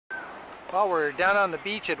Well, we're down on the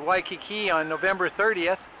beach at Waikiki on November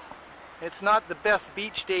 30th. It's not the best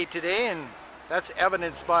beach day today, and that's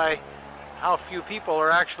evidenced by how few people are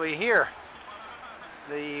actually here.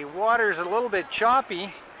 The water's a little bit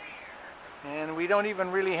choppy, and we don't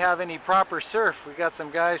even really have any proper surf. We got some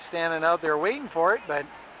guys standing out there waiting for it, but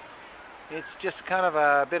it's just kind of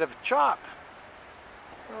a bit of chop.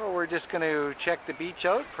 So we're just going to check the beach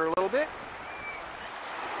out for a little bit.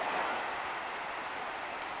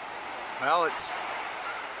 Well,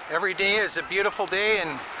 every day is a beautiful day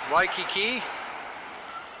in Waikiki.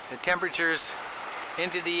 The temperature's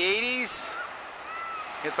into the 80s.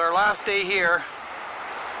 It's our last day here,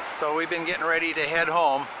 so we've been getting ready to head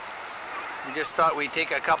home. We just thought we'd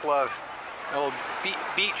take a couple of little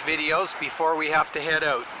beach videos before we have to head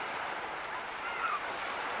out.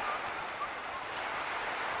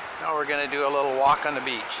 Now we're going to do a little walk on the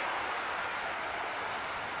beach.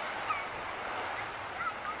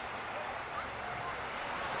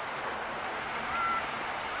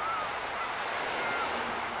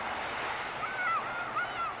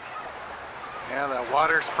 Yeah, the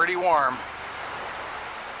water's pretty warm.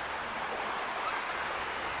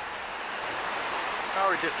 Now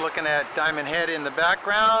we're just looking at Diamond Head in the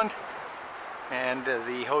background and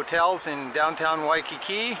the hotels in downtown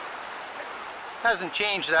Waikiki. Hasn't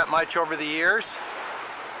changed that much over the years.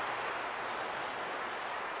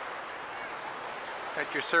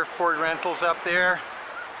 Got your surfboard rentals up there,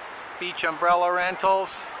 beach umbrella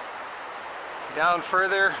rentals. Down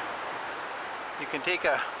further, you can take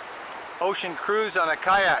a ocean cruise on a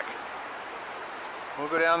kayak. We'll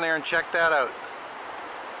go down there and check that out.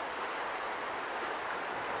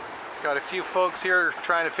 Got a few folks here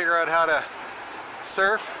trying to figure out how to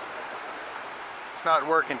surf. It's not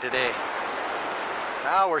working today.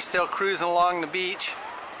 Now we're still cruising along the beach.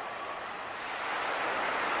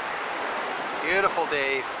 Beautiful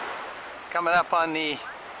day. Coming up on the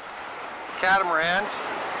catamarans.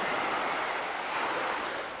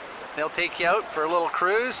 They'll take you out for a little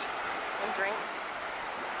cruise. And drink.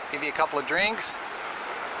 Give you a couple of drinks.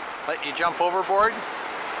 Let you jump overboard.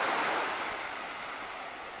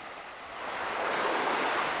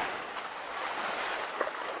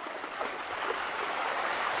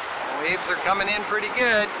 The waves are coming in pretty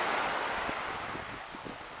good.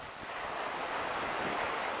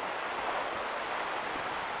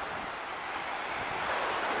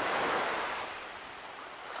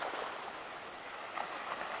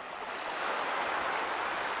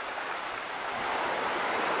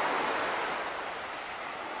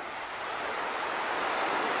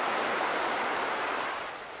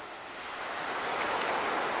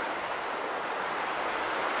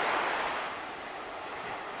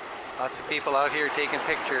 Lots of people out here taking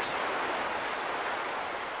pictures.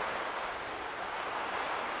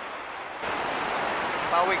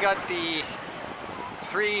 Well, we got the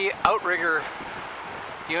 3 outrigger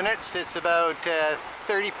units. It's about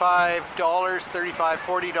 $35,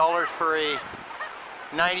 $40 for a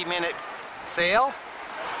 90-minute sail.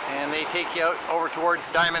 And they take you out over towards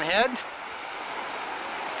Diamond Head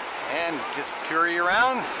and just tour you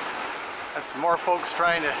around. That's more folks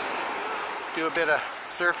trying to do a bit of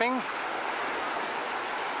surfing.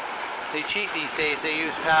 They cheat these days, they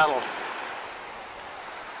use paddles.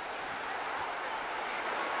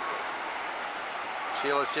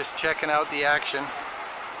 Sheila's just checking out the action.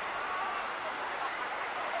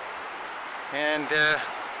 And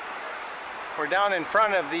we're down in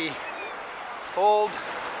front of the old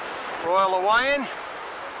Royal Hawaiian,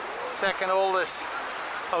 second oldest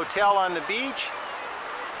hotel on the beach.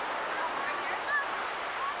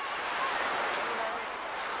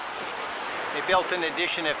 They built an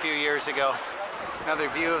addition a few years ago. Another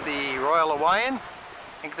view of the Royal Hawaiian.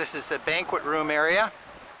 I think this is the banquet room area.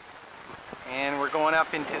 And we're going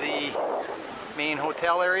up into the main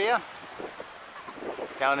hotel area.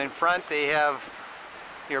 Down in front they have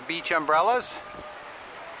your beach umbrellas.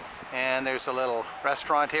 And there's a little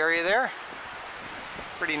restaurant area there.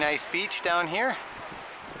 Pretty nice beach down here.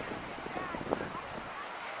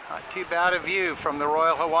 Not too bad a view from the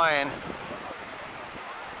Royal Hawaiian.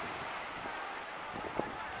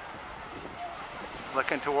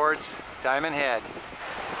 Looking towards Diamond Head.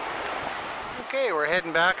 Okay, we're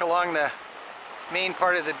heading back along the main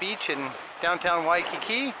part of the beach in downtown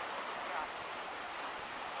Waikiki.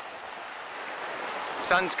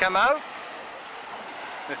 Sun's come out.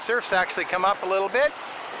 The surf's actually come up a little bit.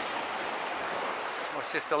 It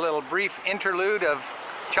was just a little brief interlude of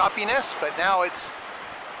choppiness, but now it's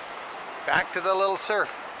back to the little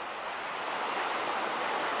surf.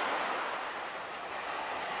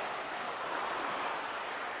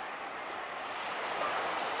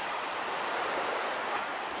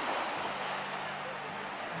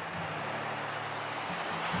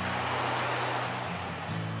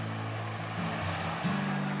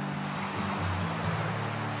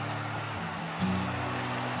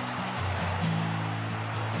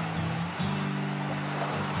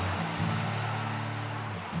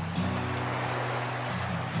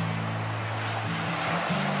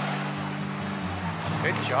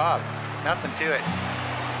 Good job. Nothing to it.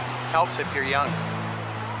 Helps if you're young.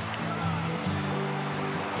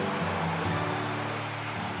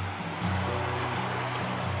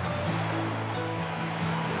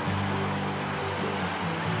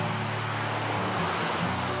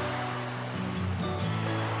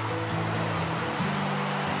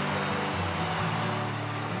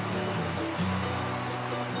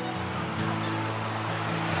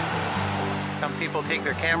 Some people take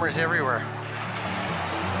their cameras everywhere.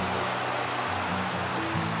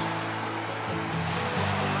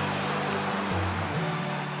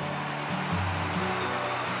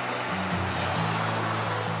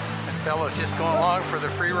 This fellow's just going along for the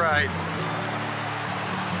free ride.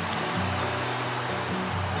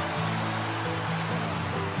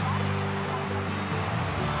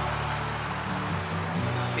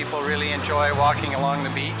 People really enjoy walking along the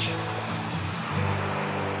beach.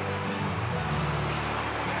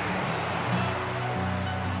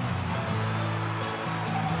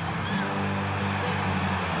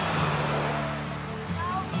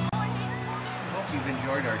 You've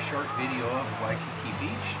enjoyed our short video of Waikiki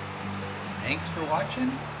Beach. Thanks for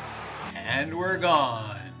watching, and we're gone.